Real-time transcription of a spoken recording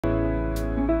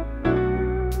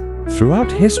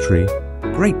Throughout history,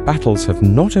 great battles have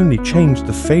not only changed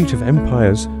the fate of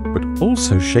empires, but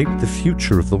also shaped the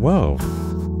future of the world.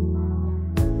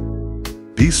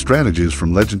 These strategies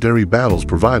from legendary battles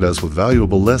provide us with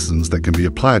valuable lessons that can be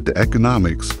applied to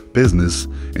economics, business,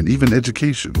 and even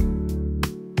education.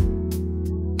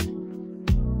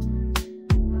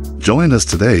 Join us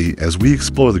today as we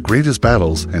explore the greatest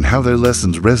battles and how their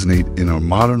lessons resonate in our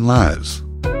modern lives.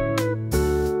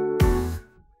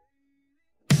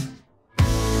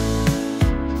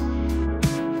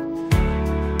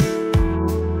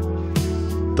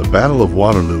 The Battle of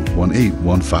Waterloo,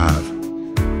 1815.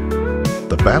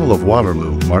 The Battle of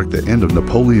Waterloo marked the end of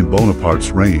Napoleon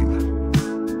Bonaparte's reign.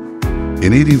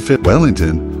 In 1850,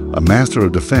 Wellington, a master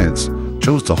of defense,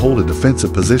 chose to hold a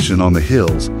defensive position on the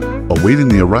hills, awaiting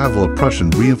the arrival of Prussian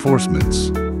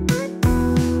reinforcements.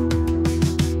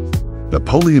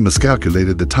 Napoleon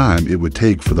miscalculated the time it would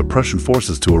take for the Prussian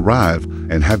forces to arrive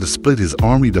and had to split his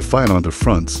army to fight onto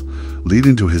fronts,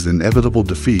 leading to his inevitable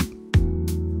defeat.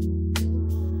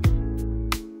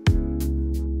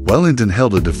 Wellington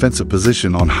held a defensive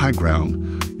position on high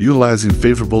ground, utilizing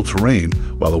favorable terrain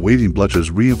while awaiting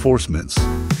Blücher's reinforcements.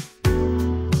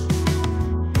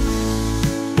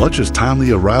 Blücher's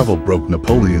timely arrival broke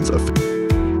Napoleon's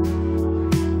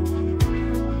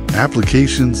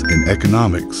applications in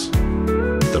economics.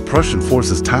 The Prussian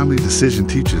force's timely decision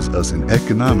teaches us in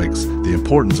economics the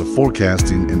importance of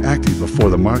forecasting and acting before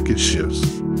the market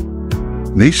shifts.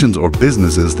 Nations or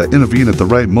businesses that intervene at the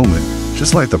right moment,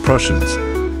 just like the Prussians,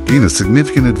 gain a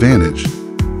significant advantage.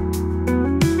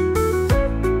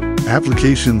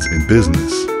 Applications in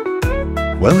business.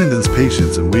 Wellington's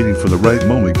patience in waiting for the right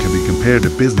moment can be compared to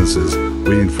businesses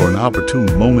waiting for an opportune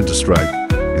moment to strike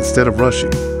instead of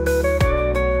rushing.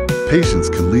 Patience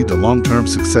can lead to long-term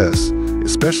success,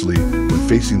 especially when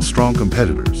facing strong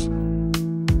competitors.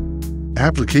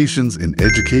 Applications in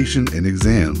education and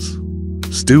exams.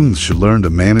 Students should learn to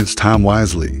manage time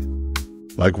wisely.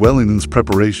 Like Wellington's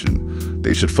preparation,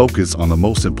 they should focus on the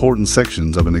most important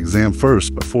sections of an exam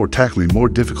first before tackling more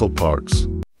difficult parts.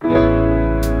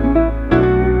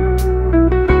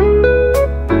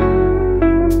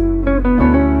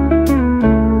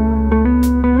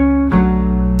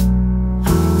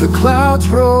 The clouds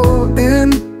roll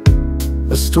in,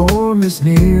 a storm is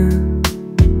near.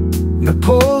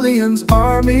 Napoleon's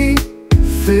army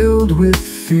filled with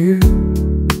fear.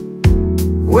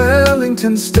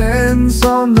 Wellington stands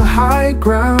on the high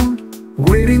ground,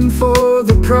 waiting for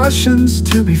the Prussians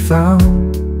to be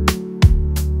found.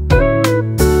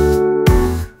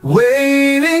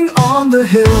 Waiting on the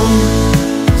hill,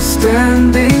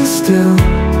 standing still,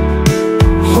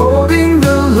 holding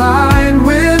the line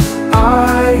with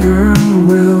iron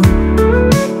will.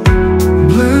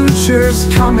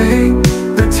 Blücher's coming,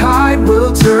 the tide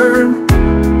will turn.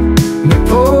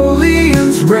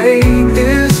 Napoleon's reign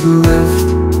is left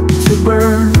to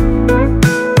burn.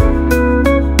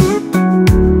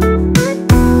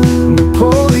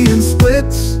 Napoleon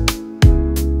splits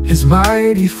his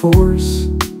mighty force,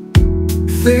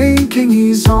 thinking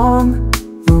he's on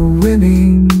the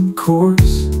winning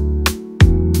course.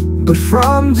 But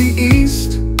from the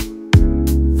east,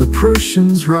 the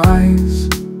Prussians rise.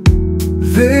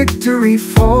 Victory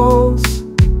falls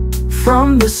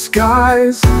from the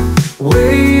skies.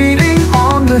 Waiting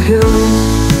on the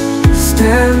hill,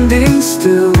 standing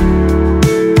still,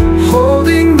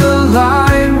 holding the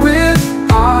line with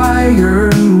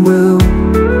iron will.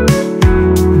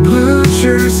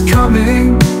 Blücher's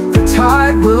coming, the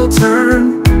tide will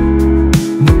turn.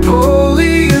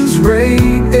 Napoleon's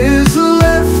reign is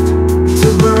left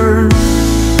to burn.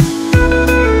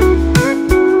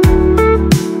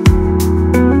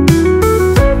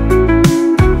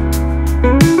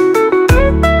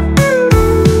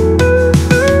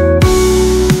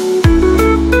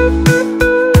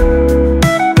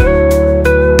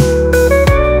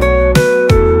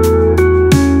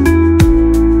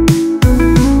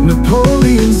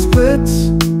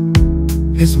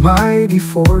 His mighty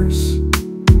force,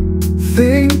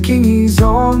 thinking he's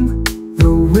on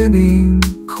the winning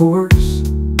course.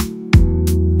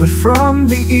 But from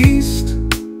the east,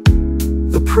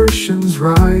 the Prussians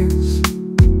rise.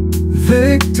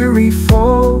 Victory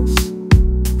falls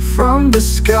from the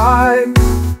sky.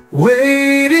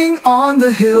 Waiting on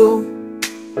the hill,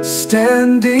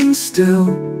 standing still,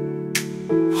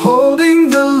 holding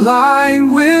the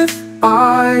line with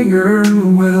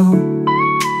iron will.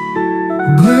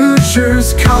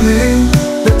 Blücher's coming,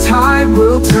 the tide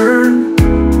will turn.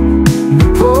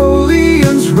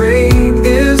 Napoleon's reign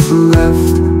is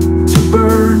left to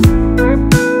burn.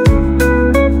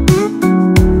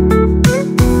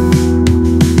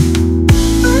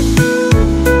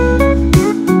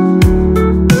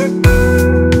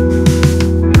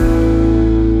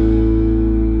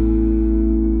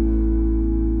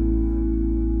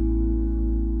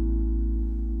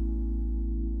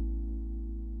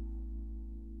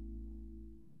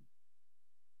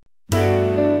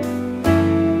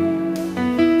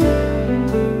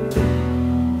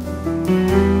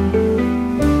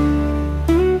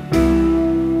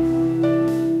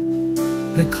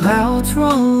 The clouds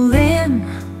roll in,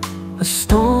 a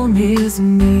storm is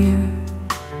near.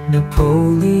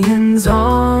 Napoleon's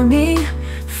army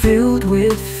filled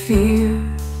with fear.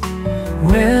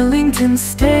 Wellington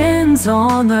stands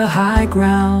on the high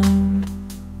ground,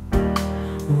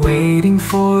 waiting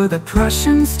for the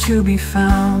Prussians to be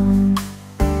found.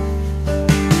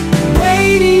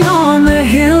 Waiting on the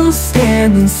hill,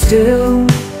 standing still,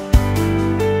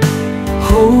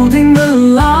 holding the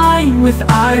line with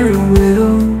iron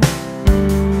will.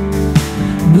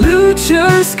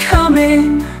 Blücher's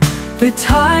coming, the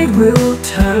tide will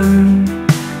turn.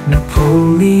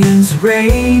 Napoleon's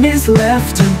reign is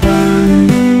left to burn.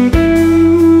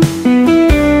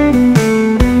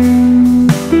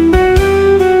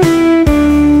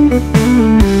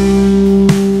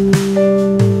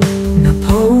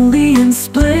 Napoleon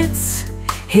splits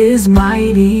his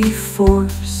mighty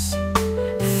force,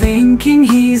 thinking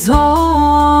he's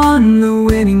on the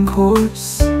winning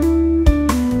course.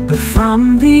 But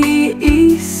from the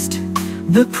east,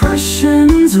 the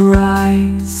Prussians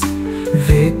rise.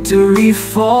 Victory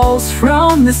falls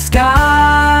from the skies.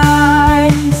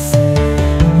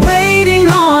 Waiting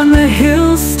on the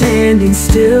hill, standing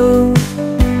still,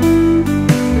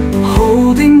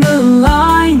 holding the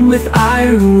line with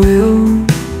iron will.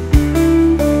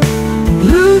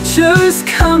 Blücher's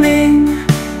coming,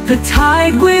 the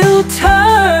tide will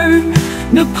turn.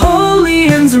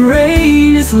 Napoleon's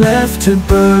reign is left to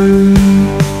burn.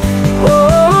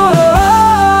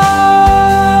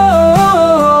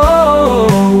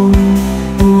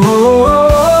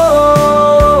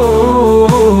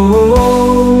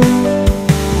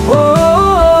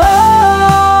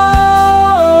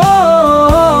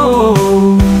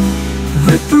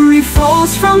 Victory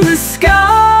falls from the skies.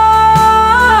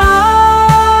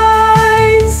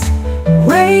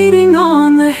 Waiting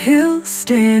on the hill,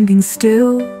 standing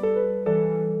still,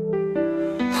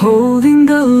 holding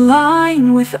the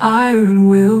line with iron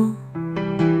will.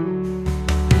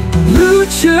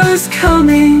 Blücher's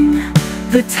coming,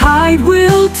 the tide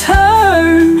will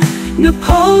turn.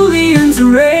 Napoleon's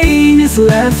reign is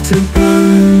left to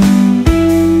burn.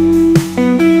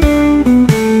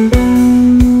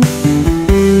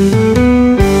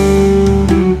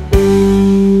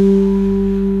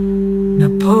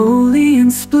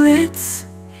 Napoleon splits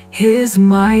his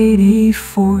mighty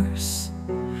force,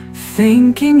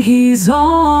 thinking he's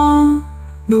on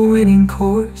the winning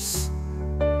course.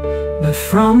 But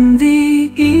from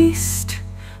the east,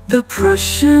 the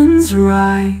Prussians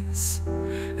rise.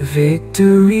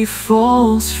 Victory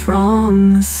falls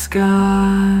from the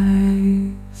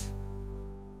skies.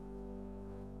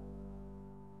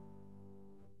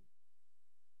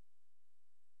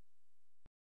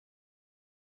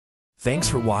 Thanks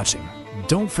for watching.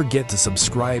 Don't forget to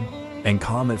subscribe and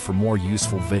comment for more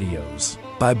useful videos.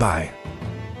 Bye-bye.